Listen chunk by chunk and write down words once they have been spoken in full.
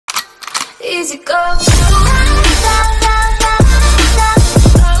Easy go.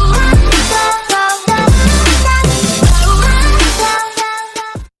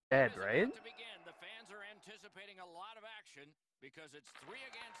 Dead, right? The fans are anticipating a lot of action because it's 3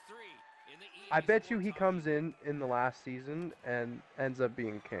 against 3 in the I bet you he comes in the last season and ends up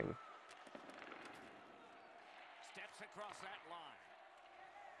being king. Steps across that line.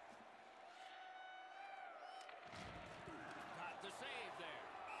 Got the save there.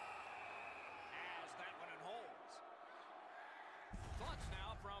 Has that one and holds. Thoughts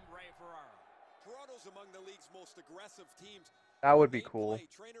now from Ray Ferraro. Toronto's among the league's most aggressive teams. That would be cool.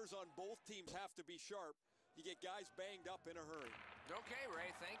 Trainers on both teams have to be sharp. You get guys banged up in a hurry. Okay,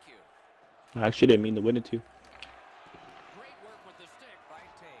 Ray, thank you. I actually didn't mean to win it too. Great work with the stick by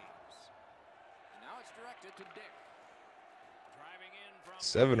Taves. And now it's directed to Dick. Driving in from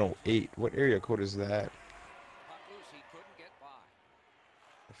 708. What area code is that? puck loose, he couldn't get by.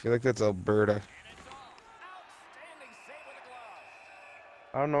 I feel like that's Alberta. And it's off. Outstanding save with a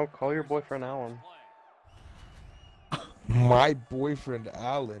glove. I don't know. Call your boyfriend Alan. My boyfriend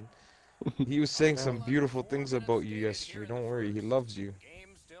Alan. He was saying some beautiful things about you yesterday. Don't worry, he loves you.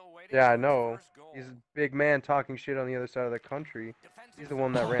 Yeah, I know. He's a big man talking shit on the other side of the country. He's the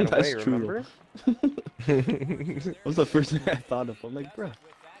one that ran away, That's true. remember? That was the first thing I thought of. I'm like, bruh,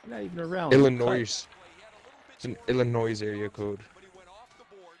 you're not even around. Illinois. It's an Illinois area code. But he went off the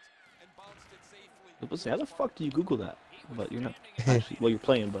boards and bounced it safely. I was gonna say, how the fuck do you Google that? But you're not actually, well, you're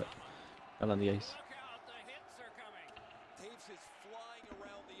playing, but not on the ice. Taves is flying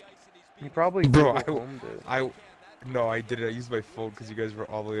around the ice and he's He being probably Bro, Google homed it. No, I didn't. I used my phone because you guys were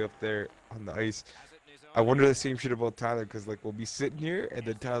all the way up there on the ice. I wonder the same shit about Tyler because, like, we'll be sitting here and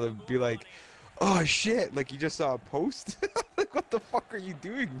then Tyler would be like, oh shit, like you just saw a post? Like, what the fuck are you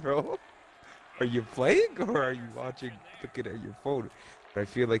doing, bro? Are you playing or are you watching, looking at your phone? But I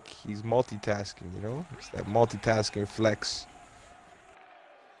feel like he's multitasking, you know? It's that multitasking flex.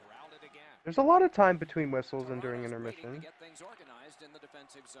 There's a lot of time between whistles and during intermission.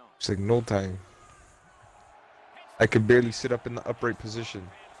 It's like no time. I could barely sit up in the upright position.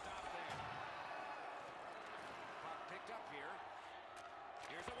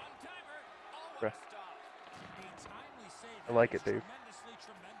 Bruh. I like it, Dave.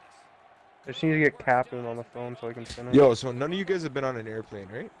 I just need to get Captain on the phone so I can finish. Yo, so none of you guys have been on an airplane,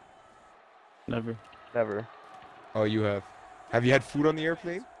 right? Never. Never. Oh, you have. Have you had food on the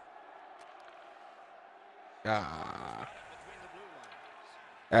airplane? Ah.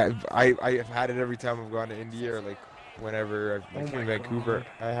 I've had it every time I've gone to India or like whenever I've like, in Vancouver.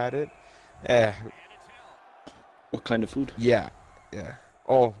 I had it. Yeah. What kind of food? Yeah. Yeah.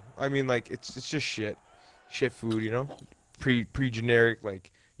 Oh, I mean like it's just shit food, you know. Pre generic,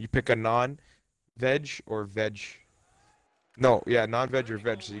 like you pick a non-veg or veg. No, yeah, non-veg or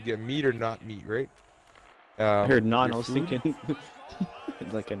veg. So you get meat or not meat, right? I heard non. your I was food? thinking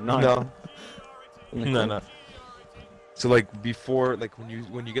like a non. No. Like No, what? no. So like before, like when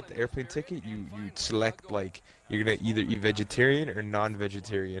you get the airplane ticket, you select like you're gonna either eat vegetarian or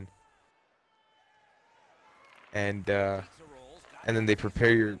non-vegetarian, and then they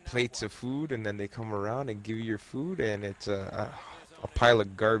prepare your plates of food, and then they come around and give you your food, and it's a pile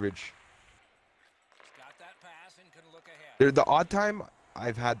of garbage. The odd time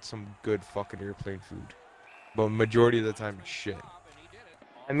I've had some good fucking airplane food, but majority of the time it's shit.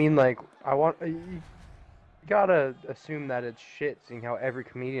 I mean, like, you gotta assume that it's shit, seeing how every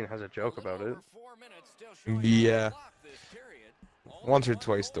comedian has a joke about it. Yeah. Once or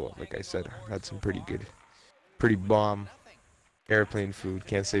twice though, like I said, I've had some pretty bomb airplane food.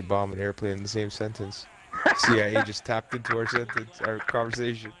 Can't say bomb and airplane in the same sentence. CIA just tapped into our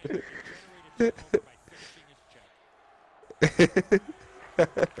conversation.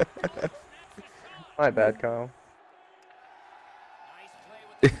 My bad, Kyle.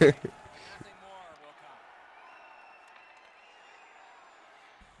 Trying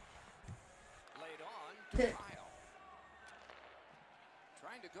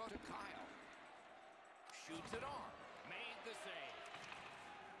to go to Kyle. Shoots it on. Made the save.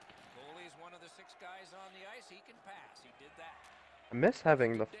 Goalie's one of the 6 guys on the ice. He can pass. He did that. I miss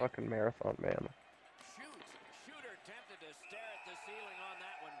having the fucking marathon, man. Shoots. Shooter tempted to stare at the ceiling on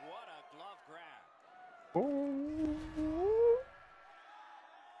that one. What a glove grab.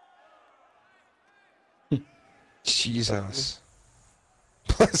 Jesus.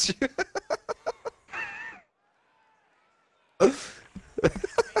 Bless you.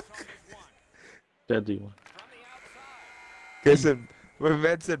 Deadly one. My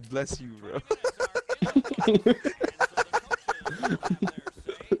man said bless you, bro.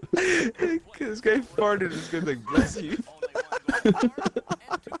 This guy farted. This guy's like bless you.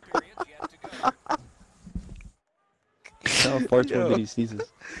 Now farts more Yo. than he sneezes.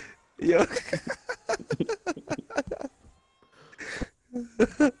 Yo.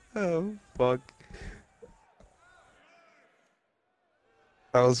 Oh, fuck.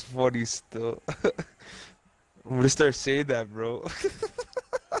 That was funny still. I'm gonna start saying that, bro.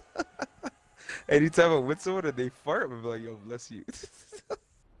 Anytime I'm with someone and they fart, I'm like, yo, bless you. Second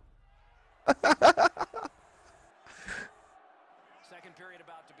period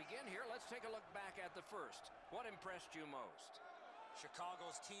about to begin here. Let's take a look back at the first. What impressed you most?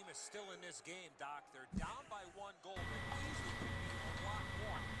 Chicago's team is still in this game, Doc. They're down by 1 goal, but easily could be a lot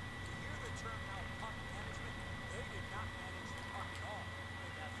more. You hear the term now, puck management. They did not manage the puck at all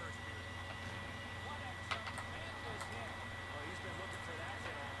in that first period. What a tremendous hit. Well, he's been looking for that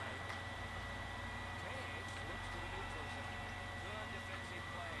hit all night. Cage slips to the neutral zone. Good defensive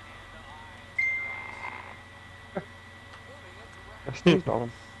play. Hand to eye in center ice. Moving it to I right. sneezed on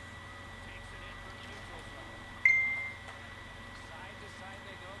him. Takes it in from the neutral zone. Side to side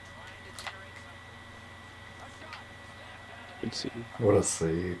they go, trying to generate something. A shot. Snapped out of the Good save. What a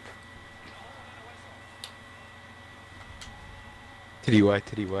save. Titty Y,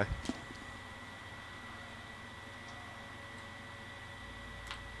 titty Y.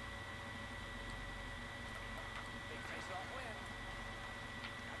 big face-off win.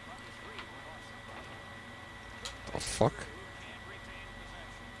 That puck is free. Went off somebody. Oh, fuck. Can't retain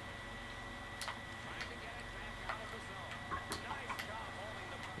possession. Trying to get it back out of the zone. Nice job holding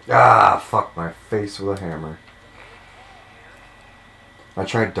the puck. Ah, fuck my face with a hammer. I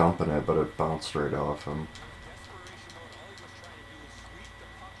tried dumping it, but it bounced right off him. Desperation mode. All he was trying to do was sweep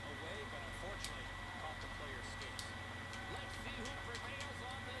the puck away, but unfortunately caught the player's skates. Let's see who prevails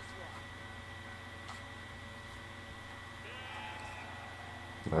on this one.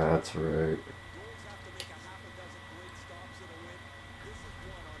 That's right. Goalies have to make a half a dozen great stops in a win. This is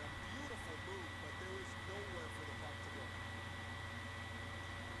one on a beautiful move, but there is nowhere for the puck to go.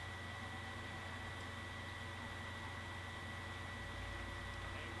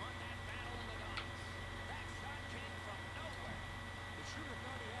 They won that battle in the dots. That shot came from nowhere. The shooter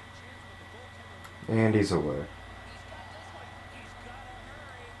thought he had a chance, but the goaltender And he's away. He's got this one. He's got to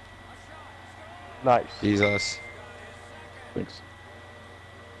hurry. A shot. Score. Nice. Jesus. Thanks.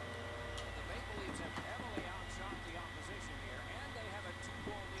 The Maple Leafs have heavily outshot the opposition here, and they have a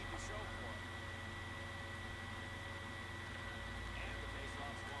 2-goal lead to show for it. And the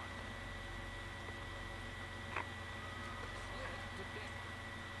faceoff's won.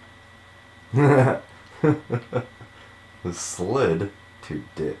 Slid to Dick. The slid to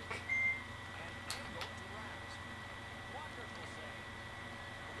Dick. And angled to Rask. Wonderful save.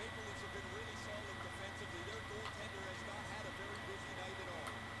 The Maple Leafs have been really solid defensively. Their goaltender has not had a very busy night at all.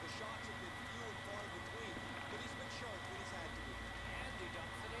 The shots have been few and far between, but he's been sharp when he's had to be. And he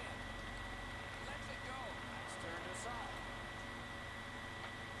dumps it in. Lets it go. It's turned aside.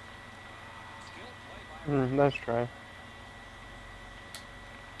 Skilled play by Nice try.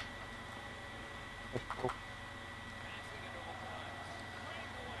 That's cool. passing it over the ice.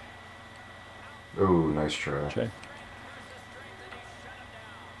 Breakaway. Oh, nice try. Try. Strength versus strength, and he shut him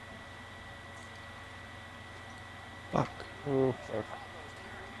down. Fuck. Oh, fuck.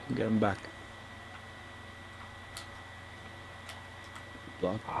 Get him back.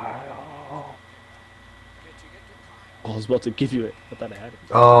 Block. Oh. Pitching it to Kyle. Oh, I was about to give you it. I thought I had it.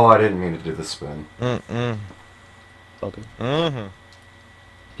 Oh, I didn't mean to do the spin. Mm-mm. It's all good. Mm-hmm.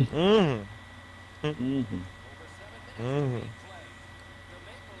 Mm-hmm. Mm-hmm. Over 7 minutes Mhm. remaining play. The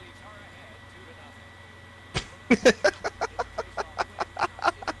Maple Leafs are ahead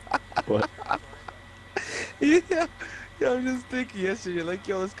 2-0. What? Yeah. Yeah, I'm just thinking yesterday, like,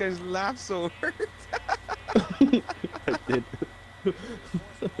 yo, this guy's laugh so hard. I did. It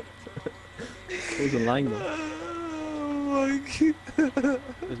wasn't lying though. Oh my god.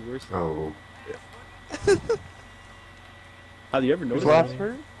 It was worse. Oh. How do you ever Who's notice? last that?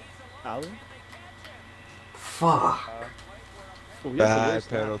 hurt? Alan? Fuck. Oh, he has the Bad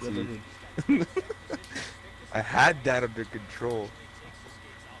worst laugh penalty. ever. I had that under control.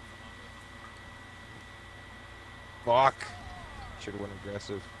 Fuck. Should have went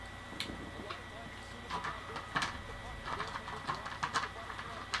aggressive.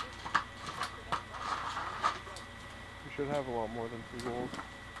 We should have a lot more than 2 goals.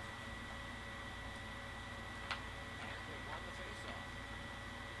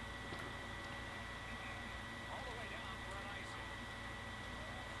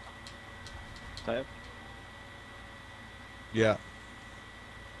 Tie up. Yeah.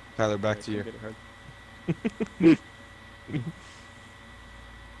 Tyler, back Yeah, to you. get it hard.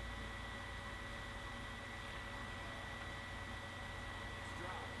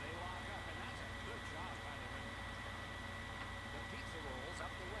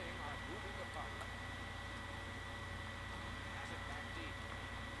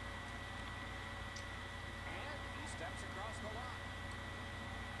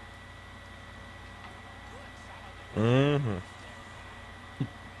 Mm-hmm.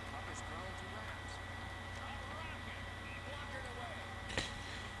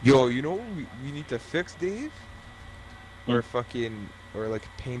 Yo, you know what we need to fix, Dave? Or fucking, or like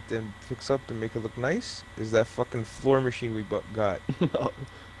paint and fix up and make it look nice? Is that fucking floor machine we got? Oh,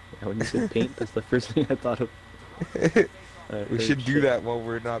 yeah, when you said paint, that's the first thing I thought of. We Or should do shit. that while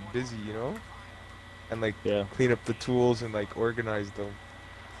we're not busy, you know? And like Yeah, clean up the tools and like organize them.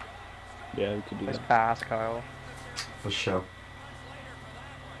 yeah, we could do Nice that. pass, Kyle. For sure.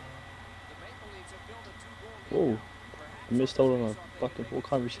 Whoa, I missed out on a fucking whole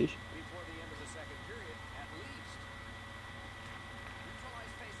conversation. Before the end of the second period, at least.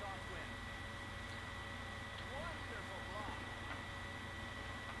 Neutralized face-off win. Wonderful block.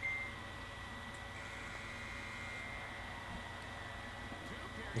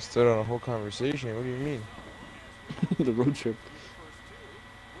 We stood on a whole conversation. What do you mean? The road trip.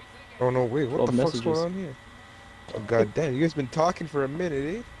 Oh no, wait, what 12 the fuck's going messages. on here? Oh god damn, you guys been talking for a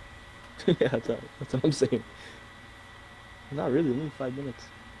minute, eh? Yeah, that's what I'm saying. Not really, only 5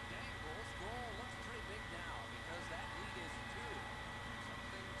 minutes. Dangle's goal looks pretty big now because that lead is 2.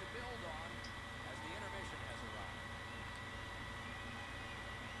 Something to build on as the intermission has arrived.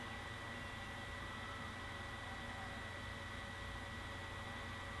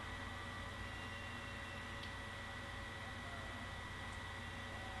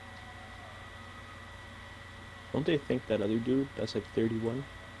 Don't they think that other dude that's like 31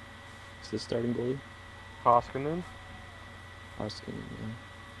 is the starting goalie? Koskinen. Oscar, yeah.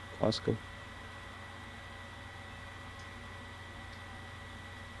 Costco.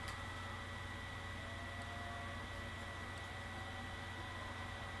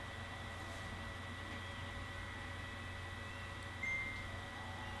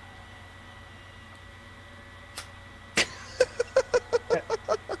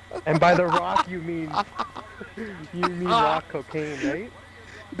 And by the rock, you mean rock cocaine, right?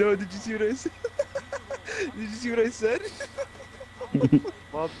 No, did you see what I said? Did you see what I said?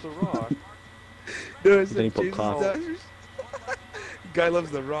 Loves the rock. No, I Then he said put Jesus cock. Dashers. Guy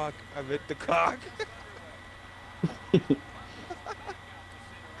loves the rock. I meant the cock.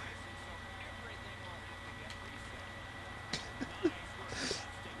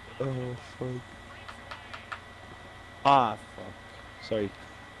 Oh fuck. Ah, fuck. Sorry.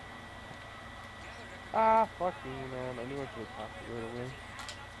 Ah, fuck me, man. I knew I should have passed it right away.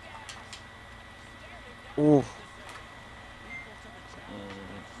 Ooh.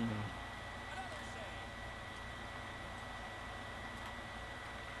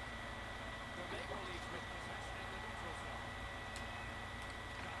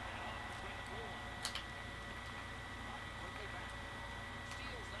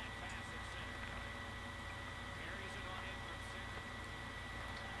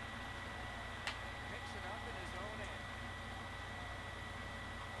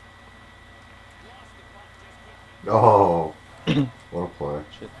 Oh, what a play.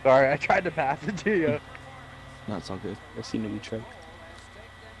 Sorry, I tried to pass it to you. No, it's all good. I seen it, we tried. Has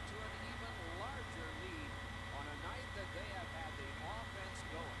taken them to an even larger lead on a night that they have had the offense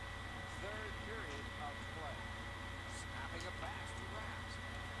going. Third period of play. Snapping a pass to Raps.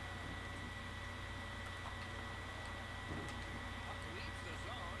 Puck leaves the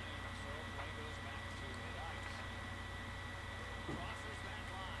zone, and so play goes back to mid-ice. Crosses that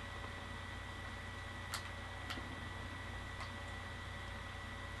line.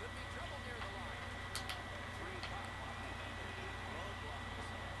 Could be trouble near the line. Free puck.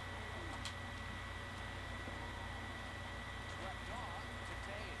 Roadblocks. Swept off to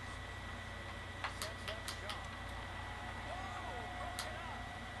Taves. Sets up Shaw. Whoa! Broken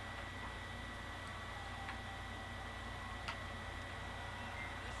up.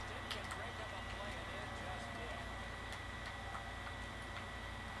 This stick can break up a play, and it just did.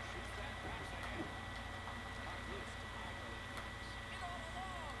 Shoots that pass ahead. Puck loose to Michael. In all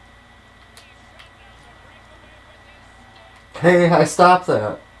alone. He shut down the breakaway with his stick. Hey, I stopped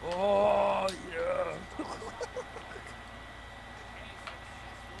that. Oh yeah.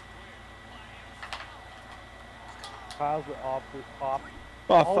 Kyle's the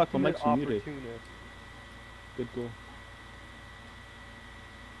Oh, fuck, my ultimate mic's muted. opportunist. Good goal.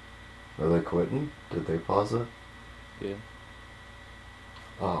 Are they quitting? Did they pause it? Yeah.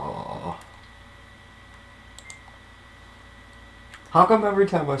 Oh. How come every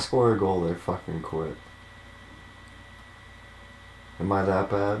time I score a goal, they fucking quit? Am I that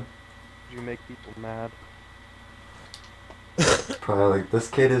bad? You make people mad. Probably like, this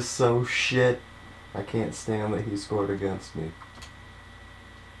kid is so shit. I can't stand that he scored against me.